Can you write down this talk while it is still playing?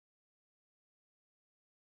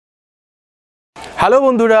Hello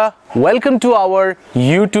বন্ধুরা, welcome to our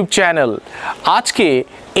YouTube channel. আজকে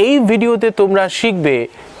এই ভিডিওতে তোমরা শিখবে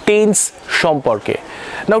টেন্স সম্পর্কে।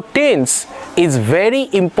 নাও tense is very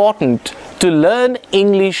important to learn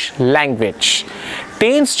English language.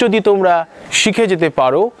 Tense যদি তোমরা শিখে যেতে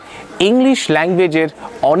পারো, ইংলিশ ল্যাঙ্গুয়েজের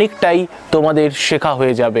অনেকটাই তোমাদের শেখা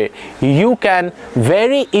হয়ে যাবে। You can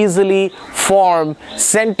very easily form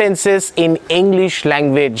sentences in English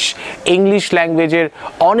language. English ল্যাঙ্গুয়েজের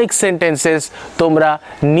অনেক সেন্টেন্সেস তোমরা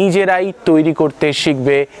নিজেরাই তৈরি করতে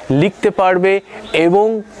শিখবে, লিখতে পারবে এবং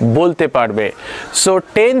বলতে পারবে। So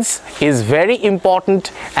tense is very important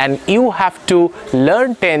and you have to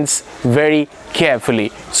learn tense very carefully.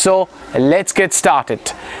 So let's get started.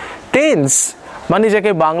 Tense মানে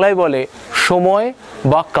যাকে বাংলায় বলে সময়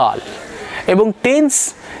বা কাল, এবং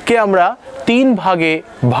টেন্সকে আমরা তিন ভাগে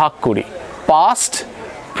ভাগ করি: past,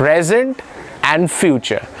 present and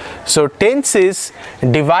future. So tense is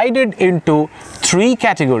divided into three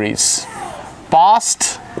categories: past,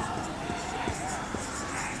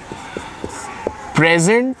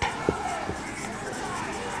 present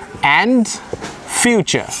and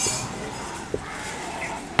future.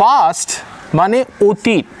 Past মানে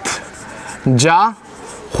অতীত, যা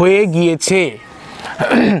হয়ে গিয়েছে।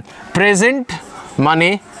 প্রেজেন্ট মানে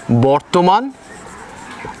বর্তমান,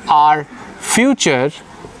 আর ফিউচার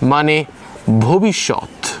মানে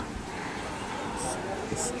ভবিষ্যৎ।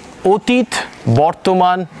 অতীত,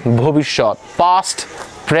 বর্তমান, ভবিষ্যৎ, পাস্ট,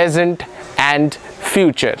 প্রেজেন্ট অ্যান্ড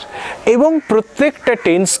ফিউচার। এবং প্রত্যেকটা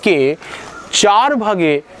টেন্সকে চার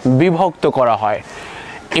ভাগে বিভক্ত করা হয়: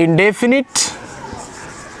 ইনডেফিনিট,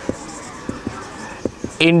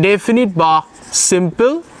 ইনডেফিনিট বা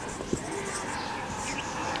সিম্পল,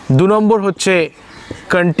 দু নম্বর হচ্ছে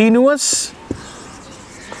কন্টিনিউয়াস,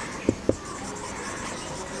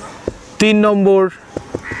 তিন নম্বর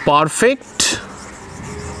পারফেক্ট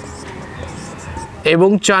এবং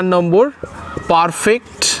চার নম্বর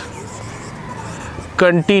perfect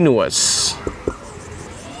continuous.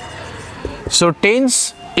 So tense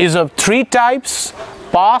is of three types: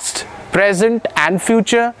 past, present and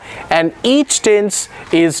future, and each tense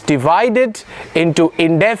is divided into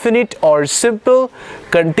indefinite or simple,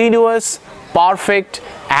 continuous, perfect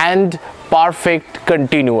and perfect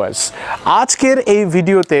continuous. আজকের এই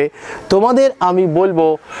ভিডিওতে তোমাদের আমি বলবো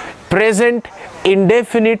প্রেজেন্ট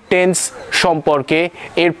ইনডেফিনিট টেন্স সম্পর্কে।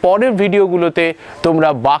 এর পরের ভিডিওগুলোতে তোমরা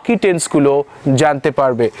বাকি টেন্সগুলো জানতে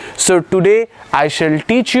পারবে। So today I shall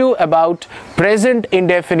teach you about present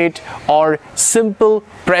indefinite or simple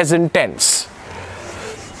present tense.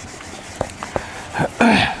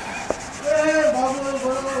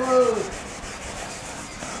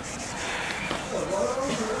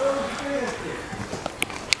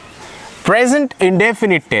 Present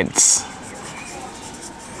indefinite tense.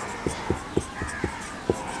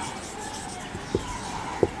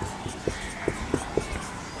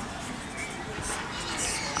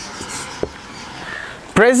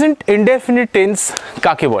 Present indefinite tense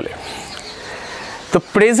কাকে বলে? তো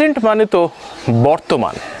প্রেজেন্ট মানে তো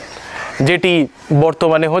বর্তমান, যেটি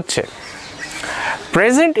বর্তমানে হচ্ছে।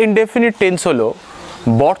 প্রেজেন্ট ইনডেফিনিট টেন্স হলো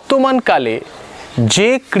বর্তমানকালে যে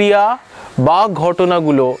ক্রিয়া বা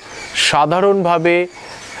ঘটনাগুলো সাধারণভাবে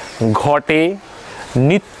ঘটে,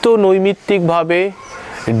 নিত্য নৈমিত্তিকভাবে,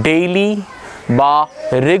 ডেইলি বা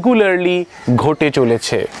রেগুলারলি ঘটে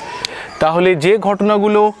চলেছে। তাহলে যে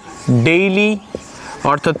ঘটনাগুলো ডেইলি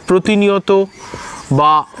অর্থাৎ প্রতিনিয়ত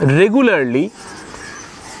বা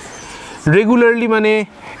রেগুলারলি মানে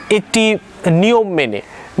একটি নিয়ম মেনে,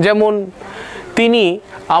 যেমন তিনি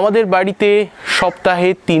আমাদের বাড়িতে সপ্তাহে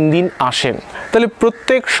 3 দিন আসেন, তাহলে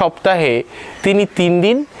প্রত্যেক সপ্তাহে তিনি 3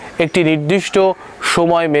 দিন একটি নির্দিষ্ট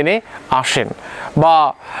সময় মেনে আসেন। বা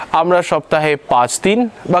আমরা সপ্তাহে 5 দিন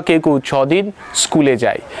বা কেউ 6 দিন স্কুলে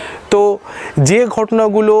যাই। তো যে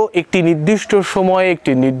ঘটনাগুলো একটি নির্দিষ্ট সময়ে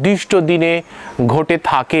একটি নির্দিষ্ট দিনে ঘটে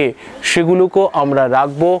থাকে, সেগুলোকেও আমরা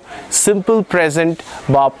রাখবো সিম্পল প্রেজেন্ট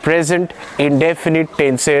বা প্রেজেন্ট ইনডেফিনিট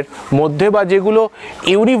টেন্সের মধ্যে, বা যেগুলো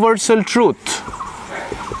ইউনিভার্সাল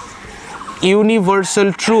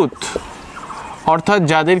ট্রুথ অর্থাৎ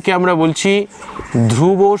যাদেরকে আমরা বলছি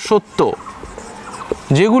ধ্রুব সত্য,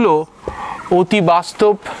 যেগুলো অতি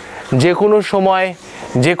বাস্তব, যে কোনো সময়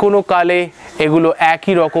যে কোনো কালে এগুলো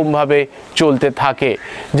একই রকমভাবে চলতে থাকে।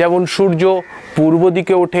 যেমন সূর্য পূর্ব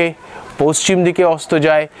দিকে ওঠে, পশ্চিম দিকে অস্ত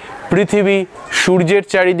যায়, পৃথিবী সূর্যের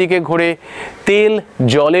চারিদিকে ঘোরে, তেল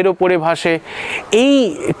জলের ওপরে ভাসে। এই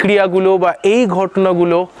ক্রিয়াগুলো বা এই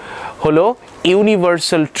ঘটনাগুলো হলো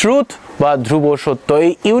ইউনিভার্সাল ট্রুথ বা ধ্রুব সত্য।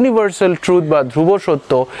 এই ইউনিভার্সাল ট্রুথ বা ধ্রুব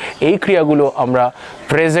সত্য, এই ক্রিয়াগুলো আমরা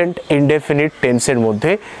প্রেজেন্ট ইনডেফিনিট টেন্সের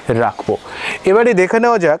মধ্যে রাখবো। এবারে দেখে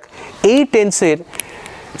নেওয়া যাক এই টেন্সের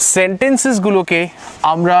সেন্টেন্সেসগুলোকে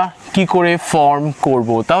আমরা কি করে ফর্ম করব।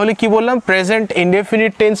 তাহলে কি বললাম, প্রেজেন্ট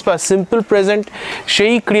ইনডেফিনিট টেন্স বা সিম্পল প্রেজেন্ট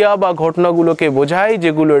সেই ক্রিয়া বা ঘটনাগুলোকে বোঝায়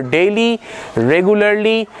যেগুলো ডেইলি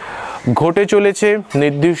রেগুলারলি ঘটে চলেছে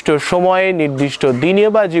নির্দিষ্ট সময়ে নির্দিষ্ট দিনে,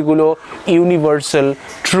 বা যেগুলো ইউনিভার্সাল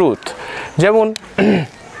ট্রুথ। যেমন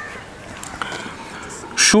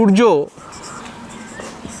সূর্য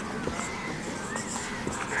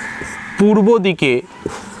পূর্ব দিকে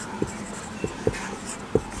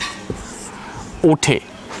ওঠে,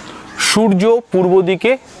 সূর্য পূর্ব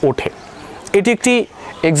দিকে ওঠে, এটি একটি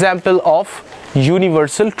এক্সাম্পল অফ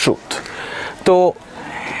ইউনিভার্সাল ট্রুথ। তো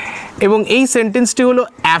এবং এই সেন্টেন্সটি হলো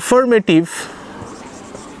অ্যাফার্মেটিভ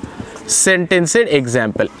সেন্টেন্সের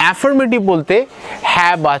এক্সাম্পল। অ্যাফার্মেটিভ বলতে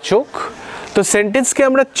হ্যাঁ বাচক। তো সেন্টেন্সকে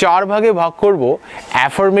আমরা চার ভাগে ভাগ করব,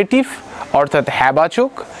 অ্যাফার্মেটিভ অর্থাৎ হ্যাঁ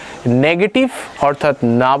বাচক, নেগেটিভ অর্থাৎ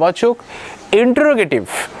না বাচক, ইন্টারোগেটিভ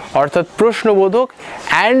অর্থাৎ প্রশ্নবোধক,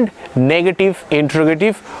 অ্যান্ড নেগেটিভ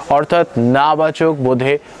ইন্টারোগেটিভ অর্থাৎ না বাচক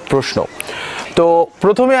বোধে প্রশ্ন। তো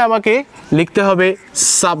প্রথমে আমাকে লিখতে হবে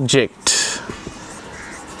সাবজেক্ট।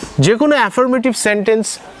 যে কোনো অ্যাফার্মেটিভ সেন্টেন্স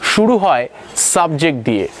শুরু হয় সাবজেক্ট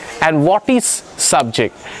দিয়ে। And what is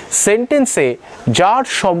subject? সেন্টেন্সে যার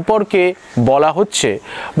সম্পর্কে বলা হচ্ছে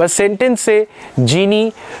বা সেন্টেন্সে যিনি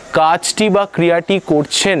কাজটি বা ক্রিয়াটি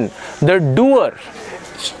করছেন, দ্য ডুয়ার,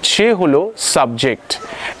 সে হলো সাবজেক্ট।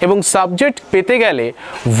 এবং সাবজেক্ট পেতে গেলে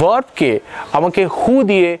ভার্বকে আমাকে হু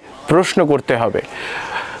দিয়ে প্রশ্ন করতে হবে।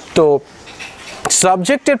 তো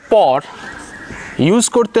সাবজেক্টের পর ইউজ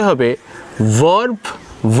করতে হবে ভার্ব,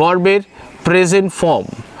 ভার্বের প্রেজেন্ট ফর্ম।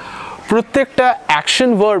 প্রত্যেকটা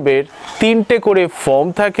অ্যাকশন ভার্বের তিনটে করে ফর্ম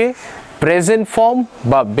থাকে, প্রেজেন্ট ফর্ম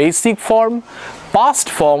বা basic form, past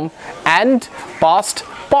form and past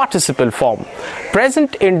participle form.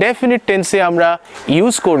 Present indefinite টেন্সে আমরা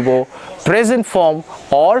ইউজ করব present form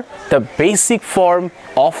or the basic form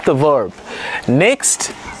of the verb. Next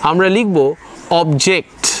আমরা লিখব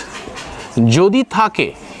অবজেক্ট, যদি থাকে,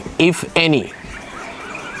 ইফ এনি।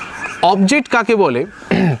 অবজেক্ট কাকে বলে?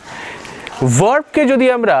 ভার্বকে যদি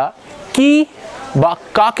আমরা কি বা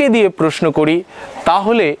কাকে দিয়ে প্রশ্ন করি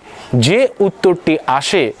তাহলে যে উত্তরটি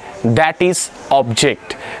আসে দ্যাট ইজ অবজেক্ট।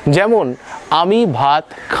 যেমন আমি ভাত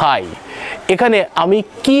খাই, এখানে আমি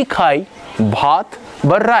কি খাই? ভাত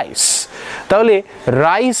বা রাইস। তাহলে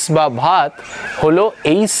রাইস বা ভাত হলো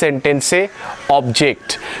এই সেন্টেন্সে অবজেক্ট।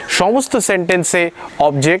 সমস্ত সেন্টেন্সে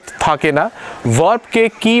অবজেক্ট থাকে না। ভার্বকে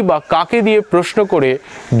কি বা কাকে দিয়ে প্রশ্ন করে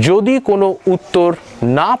যদি কোনো উত্তর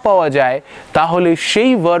না পাওয়া যায় তাহলে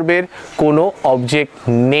সেই ভার্বের কোনো অবজেক্ট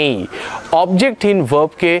নেই। অবজেক্টহীন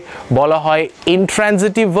ভার্বকে বলা হয়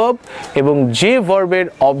ইনট্রানজিটিভ ভার্ব, এবং যে ভার্বের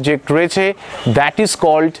অবজেক্ট রয়েছে that is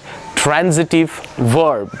called transitive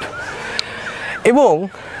verb. এবং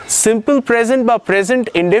সিম্পল প্রেজেন্ট বা প্রেজেন্ট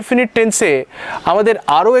ইনডেফিনিট টেন্সে আমাদের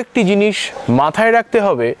আরও একটি জিনিস মাথায় রাখতে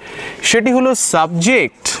হবে, সেটি হলো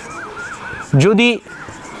সাবজেক্ট যদি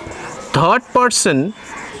থার্ড পারসন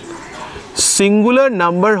সিঙ্গুলার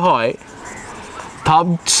নাম্বার হয়,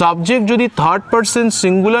 সাবজেক্ট যদি থার্ড পারসন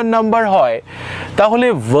সিঙ্গুলার নাম্বার হয় তাহলে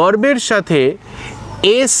ভার্বের সাথে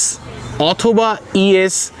এস অথবা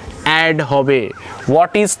ইএস অ্যাড হবে।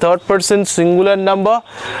 What is third person singular number?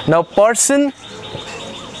 Now person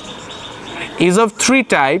is of three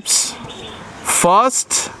types: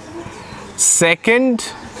 first, second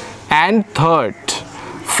and third.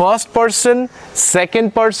 First person, second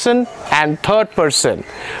person and third person.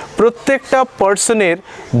 প্রত্যেকটা পার্সনের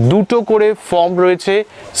দুটো করে ফর্ম রয়েছে,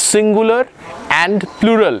 সিঙ্গুলার অ্যান্ড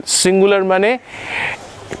প্লুরাল। সিঙ্গুলার মানে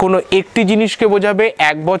কোনো একটি জিনিসকে বোঝাবে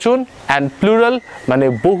এক বচন, অ্যান্ড প্লুরাল মানে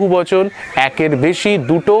বহু বচন, একের বেশি,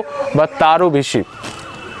 দুটো বা তারও বেশি।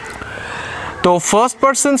 তো ফার্স্ট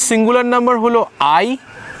পারসন সিঙ্গুলার নাম্বার হলো I,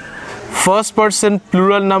 first person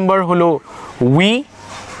plural number হলো we,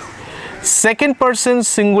 second person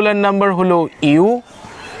singular number হলো ইউ,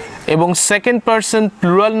 এবং সেকেন্ড পারসন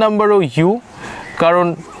প্লুরাল নাম্বারও ইউ, কারণ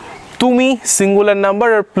তুমি সিঙ্গুলার নাম্বার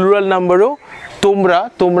আর প্লুরাল নাম্বারও তোমরা,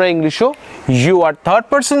 তোমরা ইংলিশও you. R third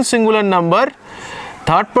person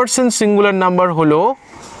singular number হলো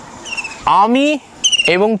আমি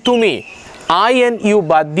এবং তুমি। আই অ্যান্ড ইউ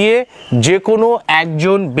বাদ দিয়ে যে কোনো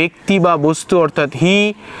একজন ব্যক্তি বা বস্তু অর্থাৎ হি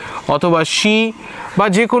অথবা শি বা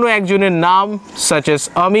যে কোনো একজনের নাম সাচ এস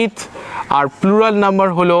অমিত। আর প্লুরাল নাম্বার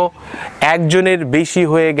হলো একজনের বেশি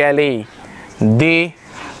হয়ে গেলেই দে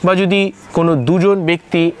বা যদি কোনো দুজন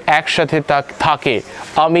ব্যক্তি একসাথে থাকে,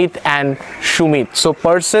 Amit and Sumit. So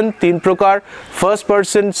person তিন প্রকার, first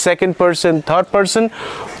person, second person, third person.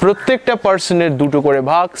 প্রত্যেকটা পার্সনের দুটো করে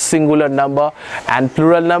ভাগ, singular number and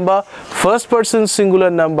plural number. First person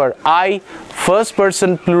singular number I, first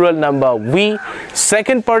person plural number we,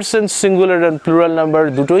 second person singular and plural number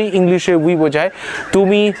দুটোই ইংলিশে উই বোঝায়,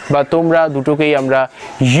 তুমি বা তোমরা দুটোকেই আমরা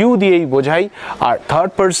ইউ দিয়েই বোঝাই। আর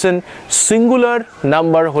থার্ড পার্সন সিঙ্গুলার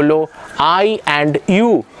নাম্বার হলো আই অ্যান্ড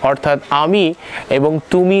ইউ, অর্থাৎ আমি এবং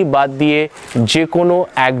তুমি বাদ দিয়ে যে কোনো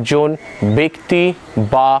একজন ব্যক্তি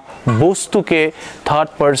বা বস্তুকে থার্ড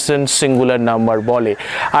পার্সন সিঙ্গুলার নাম্বার বলে।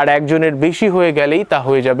 আর একজনের বেশি হয়ে গেলেই তা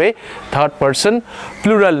হয়ে যাবে third person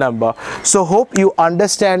plural number. So hope you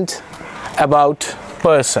understand about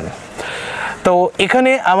person. তো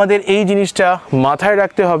এখানে আমাদের এই জিনিসটা মাথায়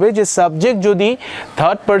রাখতে হবে যে সাবজেক্ট যদি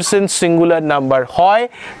থার্ড পার্সন সিঙ্গুলার নাম্বার হয়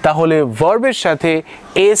তাহলে ভার্বের সাথে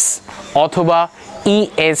এস অথবা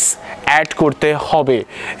ইএস অ্যাড করতে হবে,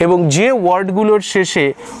 এবং যে ওয়ার্ডগুলোর শেষে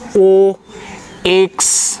ও, এক্স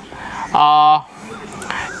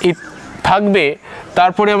থাকবে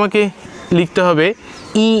তারপরে আমাকে লিখতে হবে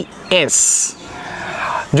ইএস।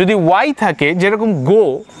 যদি ওয়াই থাকে, যেরকম গো,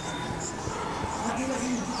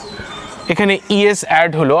 এখানে ইএস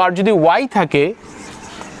অ্যাড হলো। আর যদি ওয়াই থাকে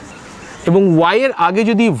এবং ওয়াই এর আগে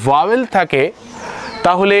যদি ভাওয়েল থাকে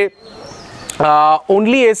তাহলে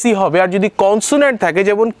অনলি এসই হবে। আর যদি কনসোনেন্ট থাকে,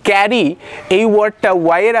 যেমন ক্যারি, এই ওয়ার্ডটা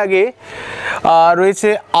ওয়াই এর আগে রয়েছে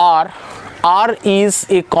আর, আর ইজ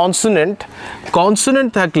এ কনসোনেন্ট, কনসোনেন্ট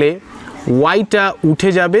থাকলে ওয়াইটা উঠে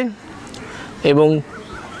যাবে এবং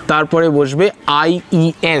তারপরে বসবে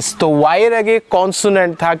আইইএস। তো ওয়াই এর আগে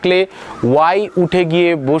কনসোনেন্ট থাকলে ওয়াই উঠে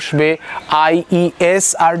গিয়ে বসবে আইইএস।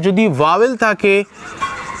 আর যদি ভাওয়েল থাকে,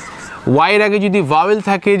 ওয়াই এর আগে যদি ভাওয়েল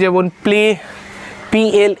থাকে, যেমন প্লে,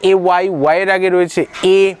 PLAY, ওয়াই এর আগে রয়েছে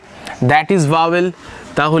এ, দ্যাট ইজ ভাওয়েল,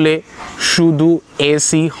 তাহলে শুধু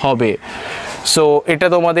এসই হবে। সো এটা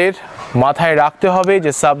তোমাদের মাথায় রাখতে হবে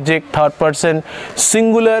যে subject third person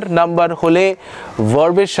singular number হলে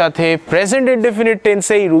ভার্বের সাথে প্রেজেন্ট ইনডেফিনিট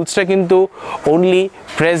টেন্সে, এই রুলসটা কিন্তু অনলি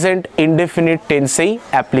প্রেজেন্ট ইনডেফিনিট টেন্সেই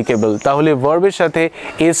অ্যাপ্লিকেবল, তাহলে ভার্বের সাথে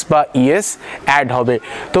এস বা ইএস অ্যাড হবে।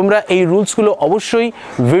 তোমরা এই রুলসগুলো অবশ্যই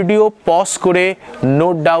ভিডিও পজ করে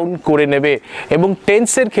নোট ডাউন করে নেবে, এবং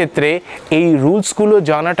টেন্সের ক্ষেত্রে এই রুলসগুলো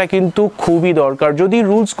জানাটা কিন্তু খুবই দরকার। যদি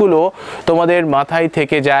রুলসগুলো তোমাদের মাথায়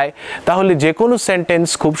থেকে যায় তাহলে যে কোনো সেন্টেন্স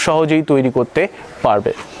খুব সহজেই তৈরি করতে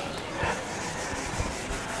পারবে।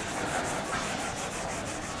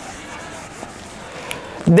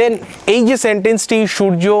 দেন এই যে সেন্টেন্সটি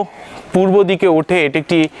সূর্য পূর্ব দিকে ওঠে, এটি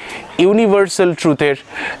একটি ইউনিভার্সাল ট্রুথের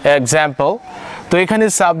এক্সাম্পল। তো এখানে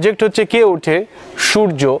সাবজেক্ট হচ্ছে কে ওঠে,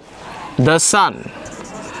 সূর্য, দ্য সান।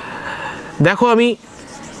 দেখো আমি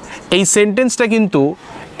এই সেন্টেন্সটা কিন্তু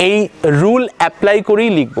এই রুল অ্যাপ্লাই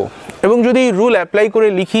করেই লিখব, এবং যদি এই রুল অ্যাপ্লাই করে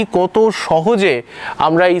লিখি কত সহজে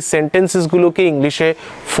আমরা এই সেন্টেন্সেসগুলোকে ইংলিশে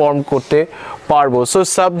ফর্ম করতে পারবো। সো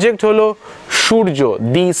সাবজেক্ট হলো সূর্য,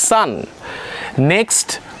 দি সান। Next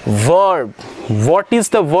verb, what is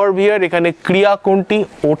the verb here? এখানে ক্রিয়া কোনটি?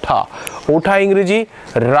 ওঠা। ওঠা ইংরেজি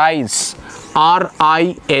রাইজ,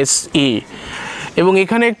 RISE। এবং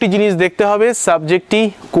এখানে একটি জিনিস দেখতে হবে, সাবজেক্টটি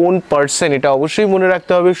কোন পার্সন, এটা অবশ্যই মনে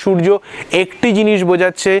রাখতে হবে। সূর্য একটি জিনিস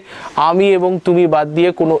বোঝাচ্ছে, আমি এবং তুমি বাদ দিয়ে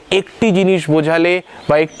কোনো একটি জিনিস বোঝালে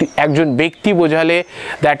বা একজন ব্যক্তি বোঝালে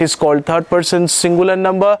that is called third person singular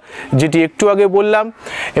number, যেটি একটু আগে বললাম।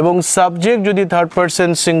 এবং সাবজেক্ট যদি থার্ড পার্সন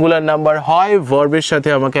সিঙ্গুলার নাম্বার হয়, ভার্বের সাথে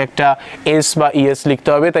আমাকে একটা এস বা ইএস লিখতে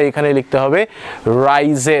হবে, তাই এখানে লিখতে হবে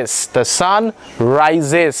রাইজেস, দ্য সান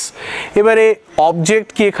রাইজেস। এবারে অবজেক্ট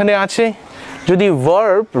কি এখানে আছে? যদি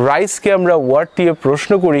ভার্ব রাইজকে আমরা ওয়ার্ড দিয়ে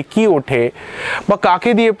প্রশ্ন করি কি ওঠে বা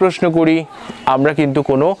কাকে দিয়ে প্রশ্ন করি, আমরা কিন্তু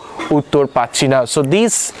কোনো উত্তর পাচ্ছি না। So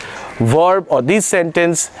this verb or this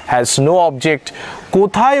sentence has no object.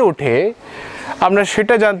 কোথায় ওঠে আমরা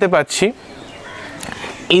সেটা জানতে পাচ্ছি,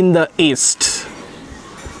 in the east,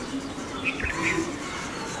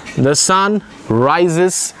 the sun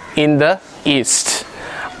rises in the east.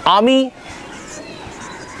 আমি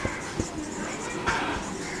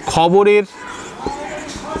খবরের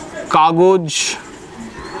কাগজ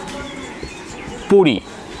পড়ি।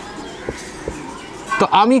 তো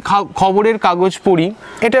আমি খবরের কাগজ পড়ি,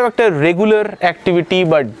 এটাও একটা রেগুলার অ্যাক্টিভিটি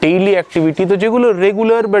বা ডেইলি অ্যাক্টিভিটি। তো যেগুলো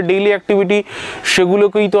রেগুলার বা ডেইলি অ্যাক্টিভিটি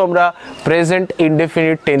সেগুলোকেই তো আমরা প্রেজেন্ট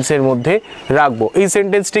ইনডেফিনিট টেন্সের মধ্যে রাখবো। এই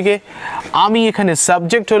সেন্টেন্সটিকে আমি, এখানে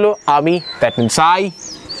সাবজেক্ট হলো আমি, that means I.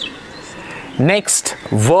 Next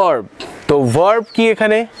verb, তো ভার্ব কি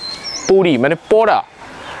এখানে? পড়ি মানে পড়া।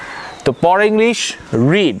 তো পড়া ইংলিশ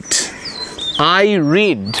রিড, আই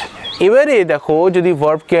রিড। এবারে দেখো যদি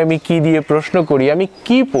ভার্বকে আমি কি দিয়ে প্রশ্ন করি, আমি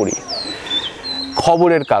কি পড়ি?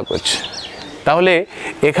 খবরের কাগজ। তাহলে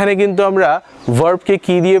এখানে কিন্তু আমরা ভার্বকে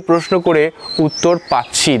কি দিয়ে প্রশ্ন করে উত্তর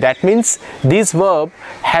পাচ্ছি। That means this verb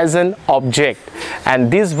has an object and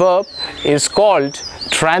this verb is called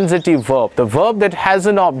transitive verb. The verb that has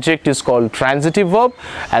an object is called transitive verb,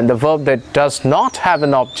 and the verb that does not have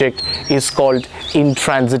an object is called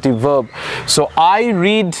intransitive verb. So I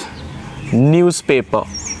read newspaper.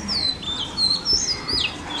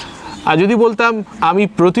 আর যদি বলতাম আমি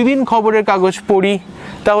প্রতিদিন খবরের কাগজ পড়ি,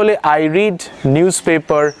 তাহলে I read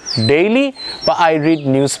newspaper daily বা I read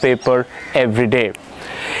newspaper every day.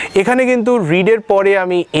 এখানে কিন্তু রিডের পরে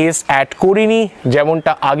আমি এস অ্যাড করিনি,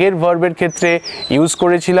 যেমনটা আগের ভার্বের ক্ষেত্রে ইউজ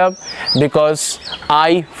করেছিলাম, because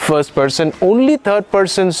I first person, only third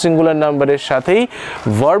person singular নাম্বারের সাথেই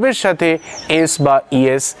ভার্বের সাথে এস বা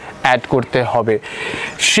ইএস অ্যাড করতে হবে।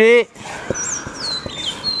 সে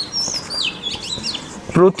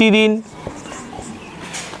প্রতিদিন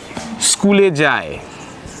স্কুলে যায়।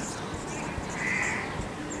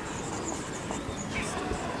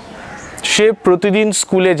 সে প্রতিদিন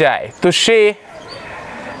স্কুলে যায়, তো সে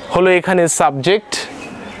হলো এখানে সাবজেক্ট,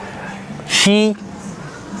 হি।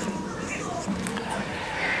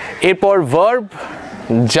 এরপর ভার্ব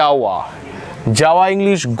যাওয়া, যাওয়া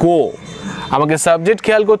ইংলিশ গো। আমাকে সাবজেক্ট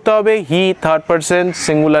খেয়াল করতে হবে, he third person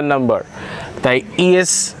singular number, তাই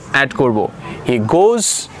ইএস অ্যাড করব। হি গোজ,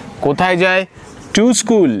 কোথায় যায়? To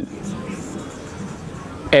school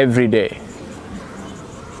every day.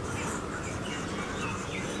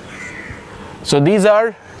 So these are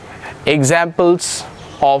examples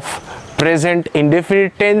of present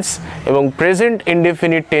indefinite tense এবং present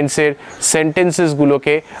indefinite tense এর sentences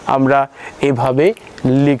গুলোকে আমরা এভাবে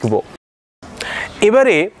লিখব।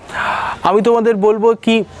 এবারে আমি তোমাদের বলবো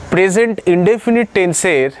কি present indefinite tense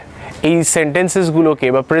এর এই সেন্টেন্সেস গুলোকে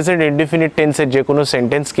বা প্রেজেন্ট ইনডেফিনিট টেন্সের যে কোনো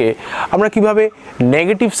সেন্টেন্সকে আমরা কিভাবে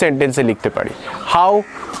নেগেটিভ সেন্টেন্সে লিখতে পারি। How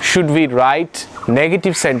should we write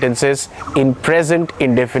negative sentences in present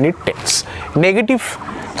indefinite tense. Negative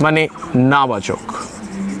মানে নাবাচক।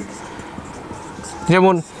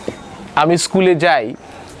 যেমন আমি স্কুলে যাই,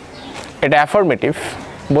 এটা অ্যাফার্মেটিভ।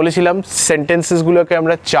 বলেছিলাম সেন্টেন্সেসগুলোকে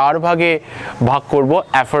আমরা চার ভাগে ভাগ করব,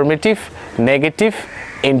 affirmative, negative,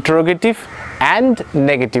 interrogative and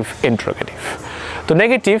negative interrogative. তো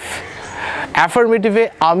নেগেটিভ, অ্যাফার্মেটিভে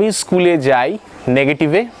আমি স্কুলে যাই,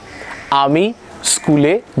 নেগেটিভে আমি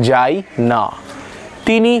স্কুলে যাই না।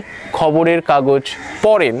 তিনি খবরের কাগজ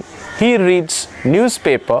পড়েন, হি রিডস নিউজ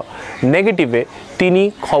পেপার, নেগেটিভে তিনি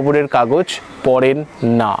খবরের কাগজ পড়েন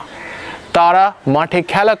না। তারা মাঠে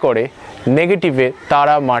খেলা করে, নেগেটিভে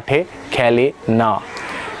তারা মাঠে খেলে না।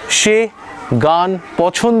 সে গান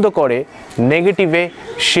পছন্দ করে, নেগেটিভে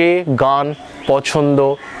সে গান পছন্দ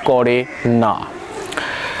করে না।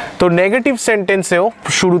 তো নেগেটিভ সেন্টেন্সেও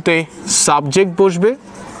শুরুতে সাবজেক্ট বসবে,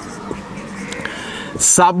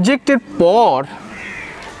 সাবজেক্টের পর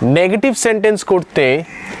নেগেটিভ সেন্টেন্স করতে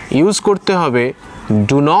ইউজ করতে হবে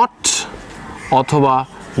ডু নট অথবা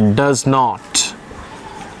ডাজ নট,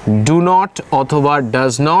 ডু নট অথবা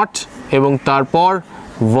ডাজ নট, এবং তারপর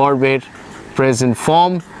ভার্বের প্রেজেন্ট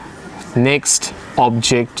ফর্ম, নেক্সট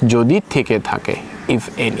অবজেক্ট যদি থেকে থাকে, ইফ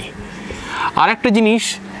এনি। আর একটা জিনিস,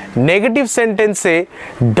 নেগেটিভ সেন্টেন্সে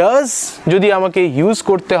ডাজ যদি আমাকে ইউজ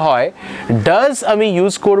করতে হয়, ডাজ আমি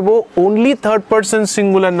ইউজ করব অনলি থার্ড পারসন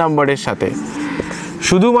সিঙ্গুলার নাম্বারের সাথে।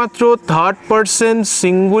 শুধুমাত্র থার্ড পারসন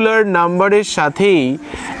সিঙ্গুলার নাম্বারের সাথেই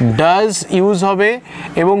ডাজ ইউজ হবে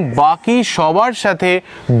এবং বাকি সবার সাথে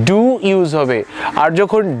ডু ইউজ হবে। আর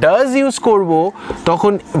যখন ডাজ ইউজ করব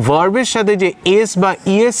তখন ভার্বের সাথে যে এস বা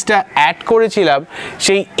ইএসটা অ্যাড করেছিলাম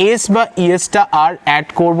সেই এস বা ইএসটা আর অ্যাড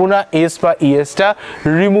করব না, এস বা ইএসটা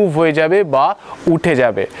রিমুভ হয়ে যাবে বা উঠে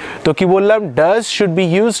যাবে। তো কি বললাম, does should be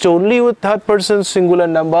used only with third person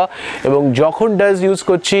singular number, এবং যখন ডাজ ইউজ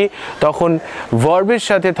করছি তখন ভার্বের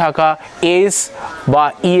সাথে থাকা এস বা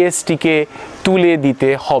ইএসটিকে তুলে দিতে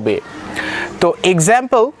হবে। তো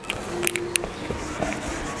এক্সাম্পল,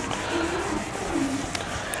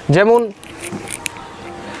 যেমন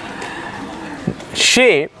সে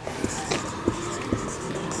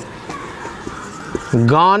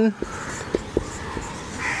গান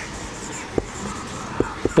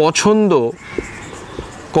পছন্দ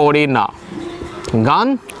করে না। গান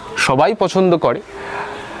সবাই পছন্দ করে,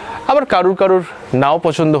 আবার কারুর কারুর নাও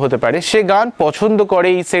পছন্দ হতে পারে। সে গান পছন্দ করে,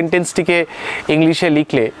 এই সেন্টেন্সটিকে ইংলিশে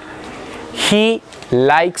লিখলে হি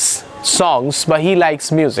লাইকস সংস বা হি লাইকস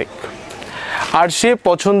মিউজিক। আর সে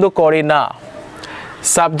পছন্দ করে না,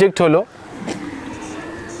 সাবজেক্ট হলো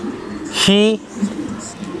হি।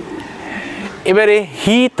 এবারে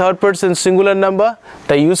he third person singular number,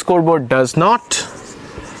 তাই ইউজ করব does not,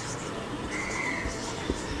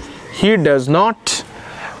 he does not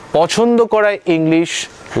পছন্দ করা ইংলিশ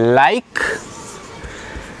লাইক,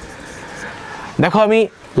 দেখো আমি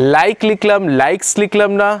লাইক লিখলাম, লাইকস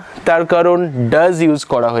লিখলাম না, তার কারণ ডাজ ইউজ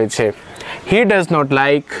করা হয়েছে। He does not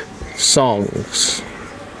like songs,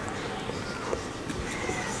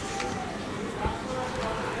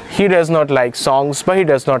 he does not like songs but he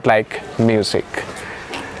does not like music.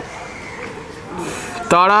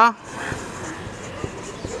 তারা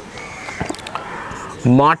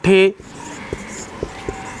মাঠে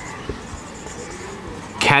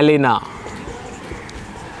খেলে না,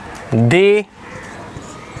 they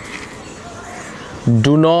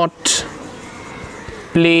do not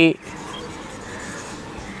play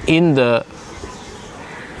in the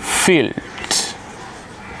field.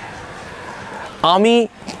 আমি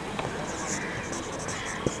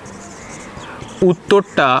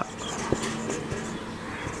উত্তরটা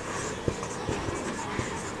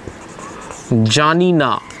জানি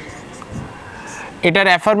না, এটার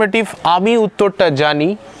অ্যাফার্মেটিভ আমি উত্তরটা জানি,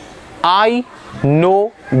 আই নো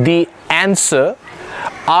দি অ্যান্সার।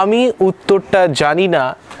 আমি উত্তরটা জানি না,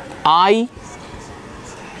 আই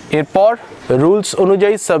এরপর রুলস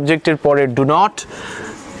অনুযায়ী সাবজেক্টের পরে ডু নট,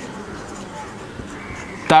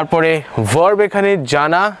 তারপরে ভার্ব এখানে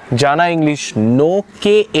জানা, জানা English no,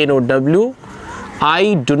 K N O W, I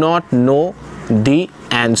do not know the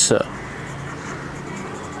answer.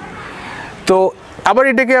 তো আবার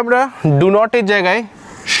এটাকে আমরা ডু নট এর জায়গায়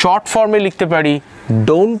শর্ট ফর্মে লিখতে পারি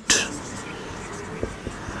ডোন্ট,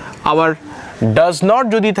 আবার ডাজ নট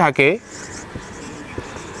যদি থাকে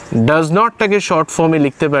ডাজ নটটাকে শর্ট ফর্মে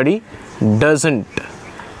লিখতে পারি ডাজন্ট,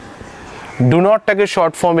 ডু নটটাকে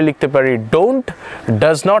শর্ট ফর্মে লিখতে পারি ডোন্ট,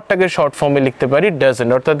 ডাজ নটটাকে শর্ট ফর্মে লিখতে পারি ডাজন্ট,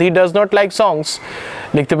 অর্থাৎ হি ডাজ নট লাইক সংস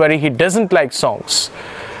লিখতে পারি হি ডাজন্ট লাইক সংস।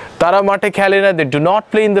 তারা মাঠে খেলে না, they do not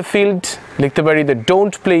play in the field লিখতে পারি they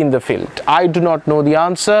don't play in the field. I do not know the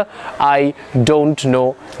answer, I don't know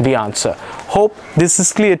the answer. Hope this is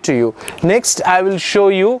clear to you. Next I will show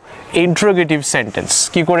you interrogative sentence,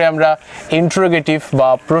 কি করে আমরা interrogative বা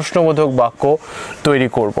প্রশ্নবোধক বাক্য তৈরি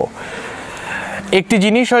করব। একটি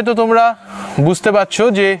জিনিস হয়তো তোমরা বুঝতে পারছো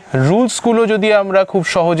যে রুলসগুলো যদি আমরা খুব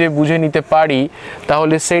সহজে বুঝে নিতে পারি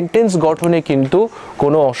তাহলে সেন্টেন্স গঠনে কিন্তু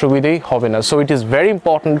কোনো অসুবিধাই হবে না। So it is very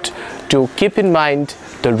important to keep in mind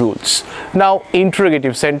the rules. Now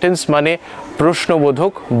interrogative sentence মানে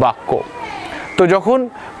প্রশ্নবোধক বাক্য। তো যখন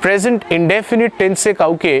প্রেজেন্ট ইনডেফিনিট টেন্সে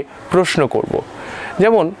কাউকে প্রশ্ন করব,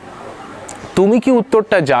 যেমন তুমি কি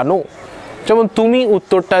উত্তরটা জানো, যেমন তুমি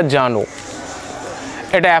উত্তরটা জানো,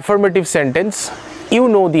 এটা affirmative sentence, you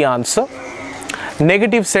know the answer.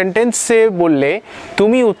 Negative সেন্টেন্সে বললে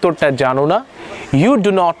তুমি উত্তরটা জানো না, you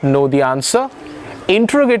do not know the answer.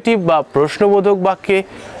 Interrogative বা প্রশ্নবোধক বাক্যে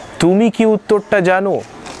তুমি কি উত্তরটা জানো,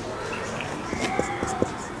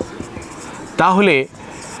 তাহলে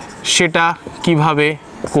সেটা কিভাবে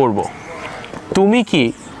করব? তুমি কি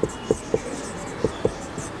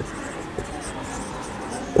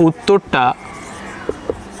উত্তরটা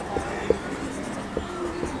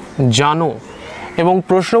জানো? এবং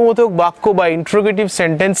প্রশ্নবোধক বাক্য বা ইন্টারোগেটিভ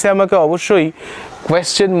সেন্টেন্সে আমাকে অবশ্যই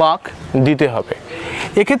কোয়েশ্চেন মার্ক দিতে হবে।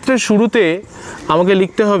 এক্ষেত্রে শুরুতে আমাকে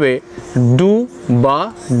লিখতে হবে ডু বা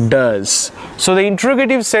does. So the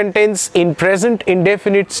interrogative sentence in present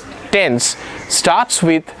indefinite tense starts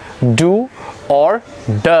with do or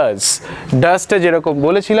does. ডাজটা যেরকম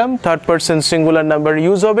বলেছিলাম third person singular number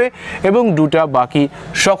use হবে এবং ডুটা বাকি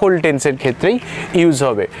সকল টেন্সের ক্ষেত্রেই ইউজ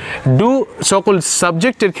হবে। ডু সকল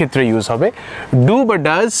সাবজেক্টের ক্ষেত্রে ইউজ হবে। ডু বা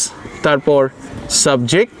ডাজ, তারপর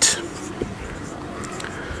সাবজেক্ট,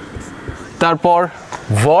 তারপর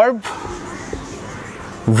ভার্ব,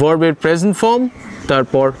 ভার্বের প্রেজেন্ট ফর্ম,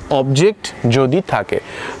 তারপর অবজেক্ট যদি থাকে।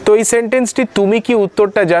 তো এই সেন্টেন্সটি তুমি কি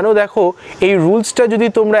উত্তরটা জানো, দেখো এই রুলসটা যদি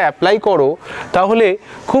তোমরা অ্যাপ্লাই করো তাহলে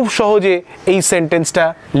খুব সহজে এই সেন্টেন্সটা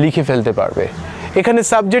লিখে ফেলতে পারবে। এখানে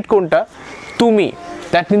সাবজেক্ট কোনটা? তুমি,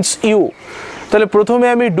 দ্যাট মিন্স ইউ। তাহলে প্রথমে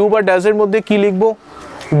আমি ডু বা ডাজের মধ্যে কি লিখব?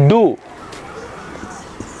 ডু।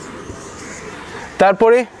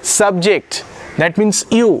 তারপরে subject, that means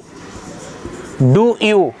you, do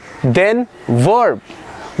you. Then verb,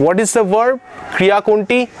 what is the verb? ক্রিয়া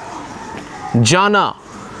কোনটি? জানা,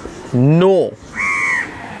 নো।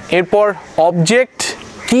 এরপর অবজেক্ট,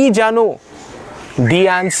 কি জানো? দি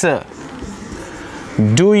answer,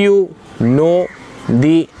 do you know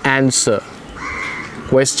the answer?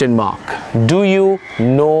 Question mark, do you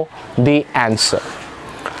know the answer?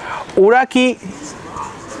 ওরা কি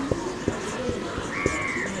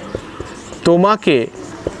তোমাকে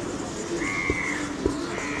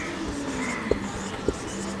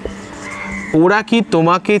ওরা কি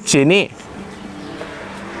তোমাকে চেনে?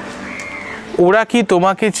 ওরা কি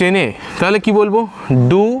তোমাকে চেনে? তাহলে কি বলবো?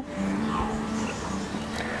 ডু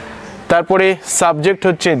তারপরে সাবজেক্ট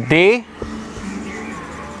হচ্ছে দে,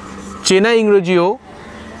 চেনা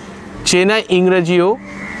ইংরেজিও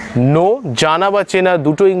নো, জানা বা চেনা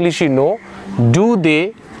দুটো ইংলিশই no, do they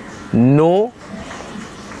no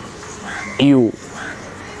you,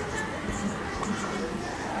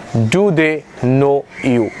 do they no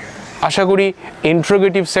you. আশা করি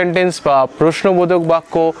ইন্ট্রোগেটিভ সেন্টেন্স বা প্রশ্নবোধক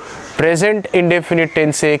বাক্য প্রেজেন্ট ইনডেফিনিট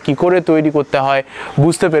টেন্সে কি করে তৈরি করতে হয়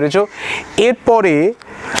বুঝতে পেরেছো। এরপরে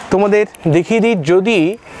তোমাদের দেখিয়ে দিই, যদি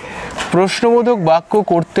প্রশ্নবোধক বাক্য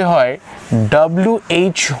করতে হয়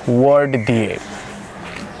WH ওয়ার্ড দিয়ে,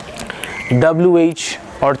 WH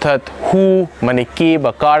অর্থাৎ হু মানে কে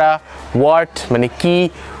বা কারা, হোয়াট মানে কি,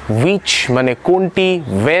 উইচ মানে কোনটি,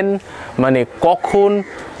 ওয়েন মানে কখন,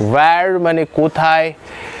 ওয়্যার মানে কোথায়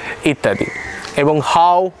ইত্যাদি, এবং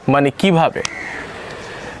হাউ মানে কিভাবে।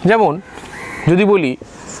 যেমন যদি বলি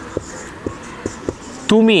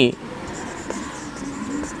তুমি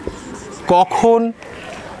কখন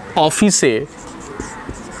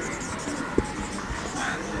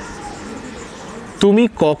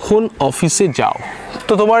অফিসে যাও,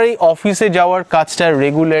 তো তোমার এই অফিসে যাওয়ার কাজটা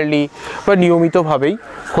রেগুলারলি বা নিয়মিতভাবেই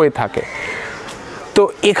হয়ে থাকে। তো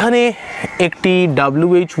এখানে একটি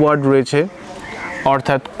WH ওয়ার্ড রয়েছে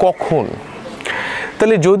অর্থাৎ কখন।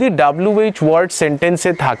 তাহলে যদি WH ওয়ার্ড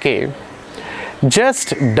সেন্টেন্সে থাকে, জাস্ট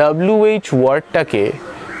WH ওয়ার্ডটাকে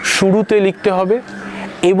শুরুতে লিখতে হবে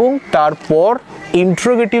এবং তারপর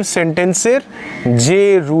ইন্ট্রোগেটিভ সেন্টেন্সের যে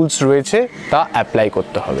রুলস রয়েছে তা অ্যাপ্লাই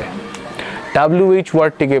করতে হবে। WH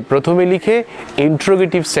ওয়ার্ডটিকে প্রথমে লিখে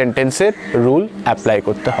ইন্ট্রোগেটিভ সেন্টেন্সের রুল অ্যাপ্লাই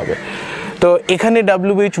করতে হবে। তো এখানে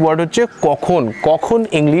WH ওয়ার্ড হচ্ছে কখন, কখন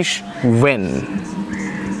ইংলিশ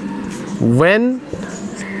when,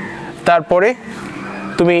 তারপরে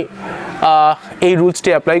তুমি এই রুলসটি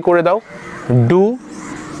অ্যাপ্লাই করে দাও। Do,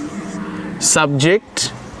 subject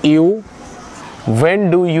you, when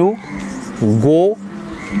do you go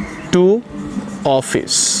to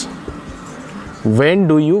office, when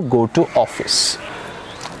do you go to office,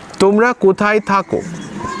 তোমরা কোথায় থাকো,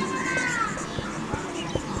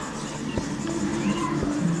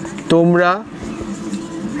 তোমরা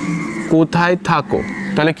কোথায় থাকো।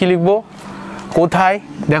 তাহলে কি লিখবো, কোথায়,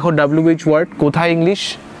 দেখো WH ওয়ার্ড, কোথায় English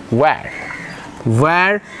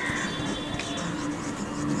where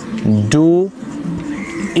do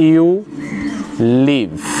you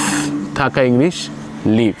live, থাকা ইংলিশ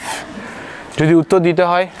live। যদি উত্তর দিতে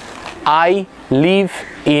হয় I live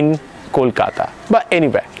in কলকাতা বা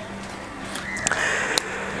anywhere।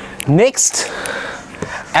 Next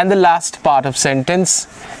and the last part of sentence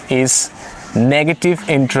is negative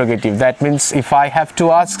interrogative. That means if I have to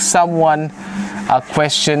ask someone a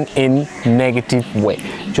question in negative way,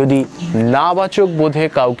 যদি নাবাচক বোধে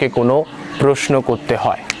কাউকে কোনো প্রশ্ন করতে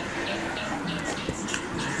হয়।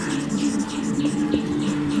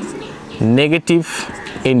 Negative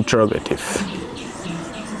interrogative.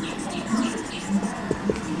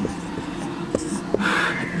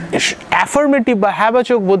 অ্যাফার্মেটিভ বা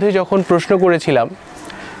হ্যাবাচক বোধে যখন প্রশ্ন করেছিলাম,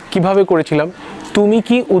 কিভাবে করেছিলাম, তুমি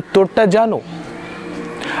কি উত্তরটা জানো।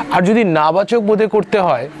 আর যদি নাবাচক বোধে করতে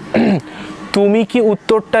হয়, তুমি কি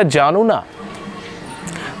উত্তরটা জানো না,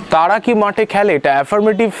 তারা কি মাঠে খেলে, এটা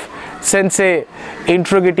অ্যাফার্মেটিভ সেন্সে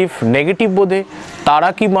ইন্টারোগেটিভ। নেগেটিভ বোধে তারা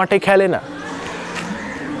কি মাঠে খেলে না।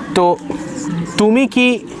 তো তুমি কি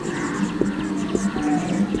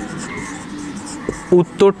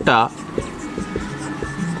উত্তরটা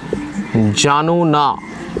জানো না,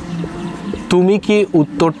 তুমি কি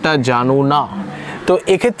উত্তরটা জানো না। তো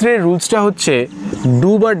এক্ষেত্রে রুলসটা হচ্ছে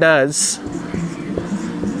ডু বা ডাজ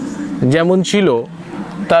যেমন ছিল,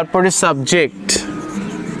 তারপরে সাবজেক্ট,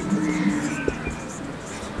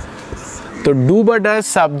 তো ডু বা ডাজ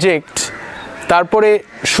সাবজেক্ট, তারপরে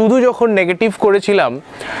শুধু যখন নেগেটিভ করেছিলাম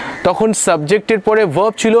তখন সাবজেক্টের পরে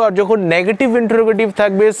ভার্ব ছিল, আর যখন নেগেটিভ ইন্টারোগেটিভ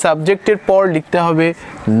থাকবে সাবজেক্টের পর লিখতে হবে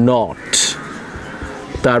নট,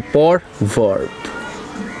 তারপর ভার্ব,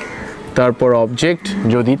 তারপর অবজেক্ট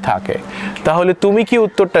যদি থাকে। তাহলে তুমি কি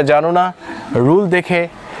উত্তরটা জানো না, রুল দেখে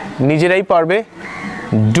নিজেরাই পারবে।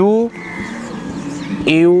 Do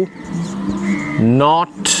you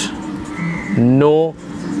not know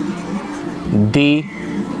the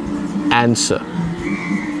answer,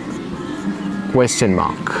 question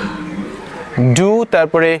mark. Do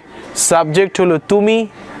তারপরে সাবজেক্ট হলো তুমি,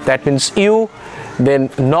 that means you, then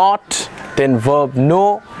not, then verb no,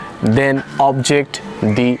 then object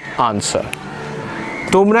the answer.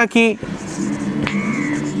 তোমরা কি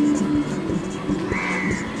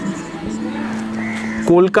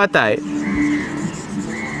কলকাতায়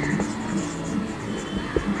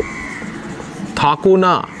থাকো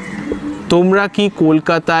না, তোমরা কি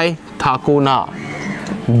কলকাতায় থাকো না।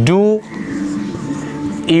 Do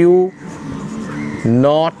you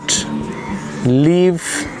not live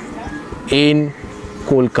in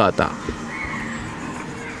Kolkata।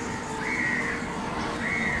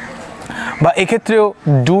 বা এক্ষেত্রেও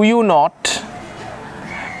ডু ইউ নট,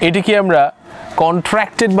 এটিকে আমরা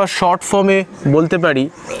কন্ট্রাক্টেড বা শর্ট ফর্মে বলতে পারি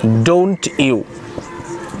ডোন্ট ইউ।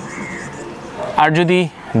 আর যদি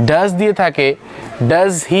ডাজ দিয়ে থাকে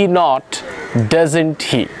ডাজ হি নট, ডাজন্ট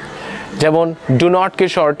হি। যেমন ডু নটকে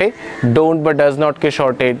শর্টে ডোন্ট বা ডাজ নটকে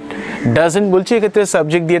শর্টে ডাজন্ট বলছি, এক্ষেত্রে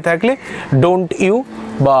সাবজেক্ট দিয়ে থাকলে ডোন্ট ইউ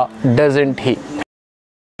বা doesn't he.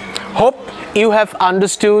 Hope you have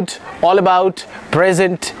understood all about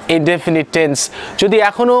present indefinite tense। যদি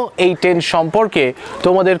এখনো এই টেন্স সম্পর্কে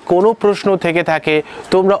তোমাদের কোনো প্রশ্ন থেকে থাকে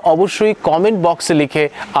তোমরা অবশ্যই কমেন্ট বক্সে লিখে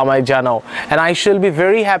আমায় জানাও, and I shall be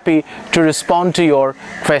very happy to respond to your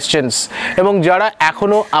questions। এবং যারা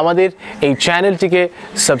এখনো আমাদের এই চ্যানেলটিকে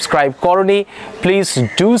সাবস্ক্রাইব করনি, please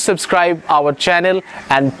do subscribe our channel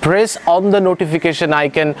and press on the notification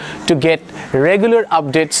icon to get regular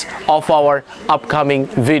updates of our upcoming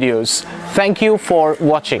videos। Thank you for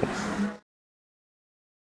watching.